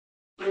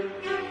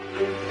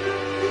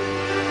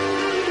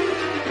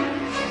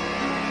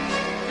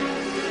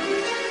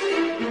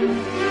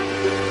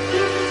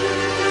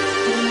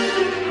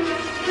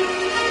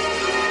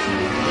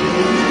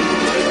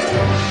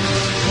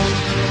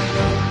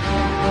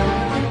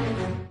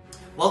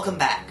welcome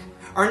back.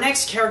 Our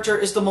next character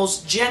is the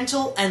most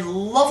gentle and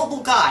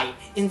lovable guy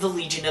in the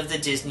Legion of the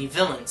Disney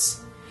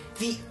Villains.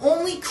 The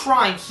only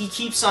crime he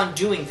keeps on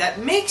doing that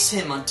makes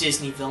him a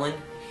Disney villain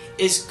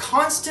is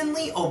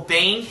constantly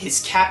obeying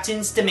his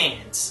captain's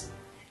demands.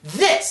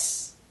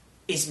 This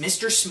is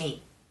Mr.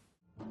 Smee.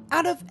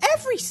 Out of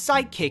every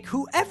sidekick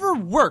who ever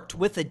worked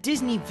with a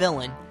Disney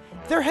villain,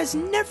 there has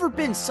never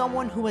been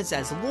someone who is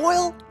as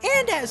loyal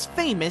and as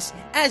famous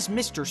as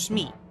Mr.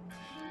 Smee.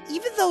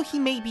 Even though he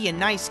may be a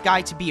nice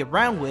guy to be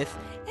around with,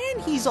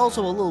 and he's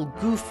also a little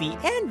goofy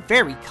and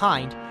very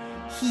kind,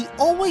 he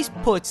always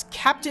puts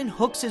Captain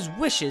Hook's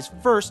wishes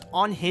first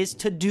on his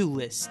to-do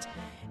list,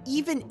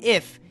 even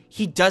if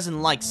he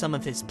doesn't like some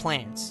of his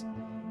plans.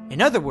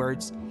 In other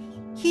words,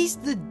 he's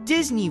the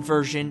Disney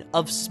version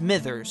of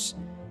Smithers,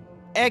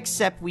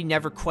 except we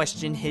never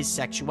question his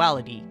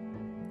sexuality.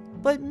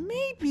 But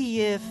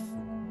maybe if...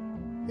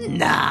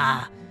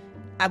 Nah!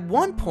 At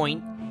one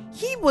point,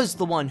 he was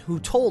the one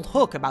who told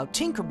Hook about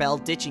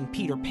Tinkerbell ditching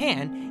Peter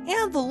Pan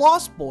and the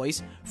Lost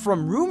Boys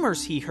from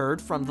rumors he heard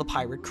from the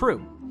pirate crew,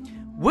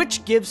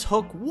 which gives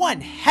Hook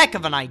one heck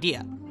of an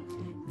idea.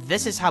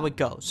 This is how it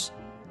goes.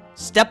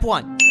 Step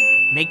 1.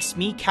 Make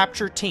Smee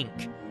capture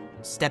Tink.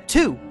 Step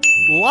 2.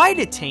 Lie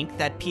to Tink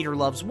that Peter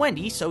loves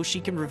Wendy so she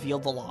can reveal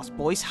the Lost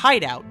Boys'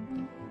 hideout.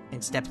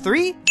 And Step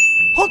 3.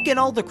 Hook and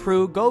all the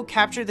crew go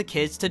capture the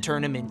kids to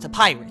turn them into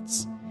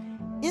pirates.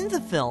 In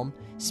the film,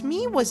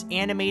 Smee was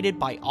animated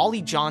by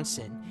Ollie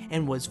Johnson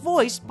and was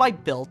voiced by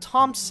Bill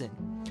Thompson,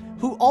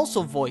 who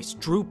also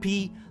voiced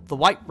Droopy, the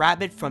White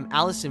Rabbit from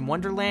Alice in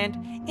Wonderland,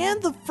 and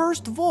the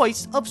first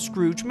voice of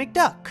Scrooge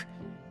McDuck.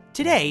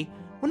 Today,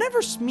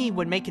 whenever Smee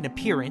would make an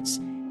appearance,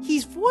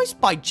 he's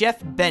voiced by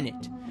Jeff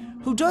Bennett,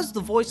 who does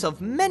the voice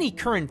of many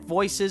current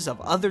voices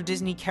of other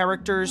Disney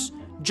characters,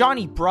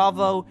 Johnny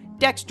Bravo,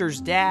 Dexter's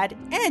dad,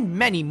 and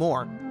many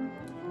more.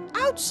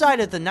 Outside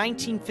of the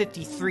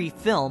 1953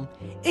 film,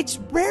 it's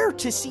rare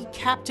to see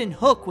Captain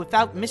Hook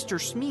without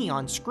Mr. Smee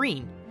on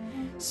screen.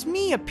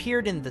 Smee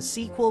appeared in the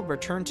sequel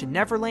Return to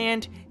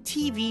Neverland,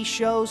 TV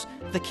shows,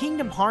 the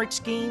Kingdom Hearts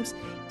games,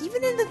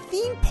 even in the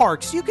theme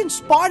parks you can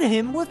spot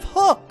him with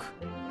Hook.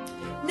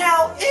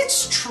 Now,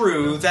 it's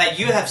true that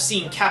you have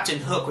seen Captain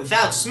Hook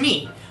without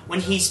Smee when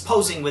he's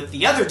posing with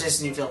the other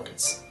Disney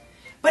villains.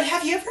 But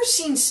have you ever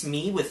seen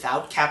Smee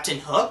without Captain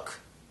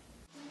Hook?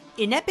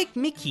 In Epic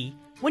Mickey,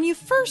 when you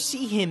first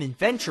see him in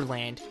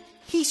Ventureland,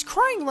 he's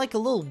crying like a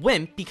little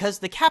wimp because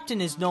the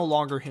captain is no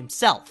longer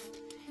himself.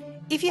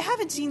 If you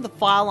haven't seen the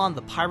file on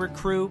the pirate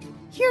crew,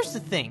 here's the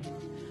thing.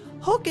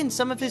 Hook and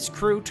some of his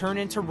crew turn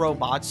into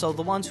robots, so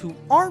the ones who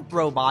aren't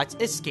robots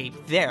escape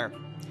there.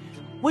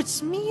 What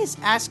Smee is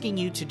asking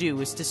you to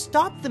do is to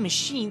stop the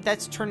machine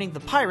that's turning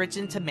the pirates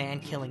into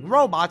man-killing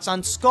robots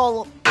on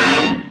Skull...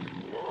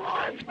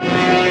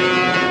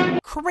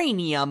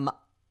 Cranium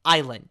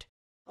Island.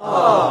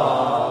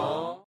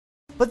 Aww.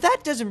 But that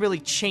doesn't really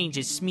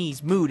change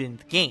Smee's mood in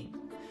the game.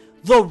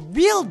 The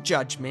real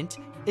judgment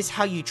is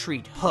how you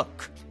treat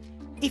Hook.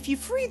 If you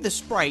free the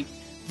sprite,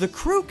 the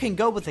crew can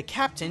go with the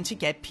captain to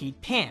get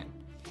Pete Pan.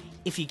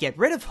 If you get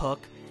rid of Hook,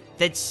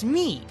 then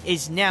Smee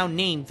is now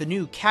named the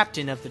new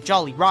captain of the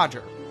Jolly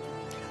Roger.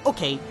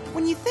 Okay,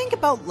 when you think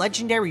about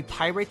legendary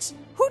pirates,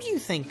 who do you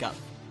think of?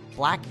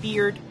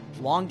 Blackbeard,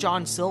 Long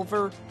John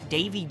Silver,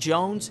 Davy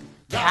Jones,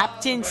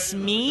 Captain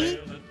Smee?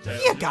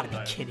 You gotta be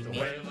kidding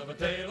me.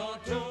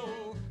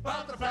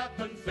 About the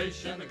flapping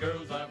fish and the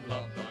girls I've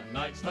loved on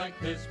nights like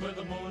this with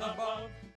the moon above.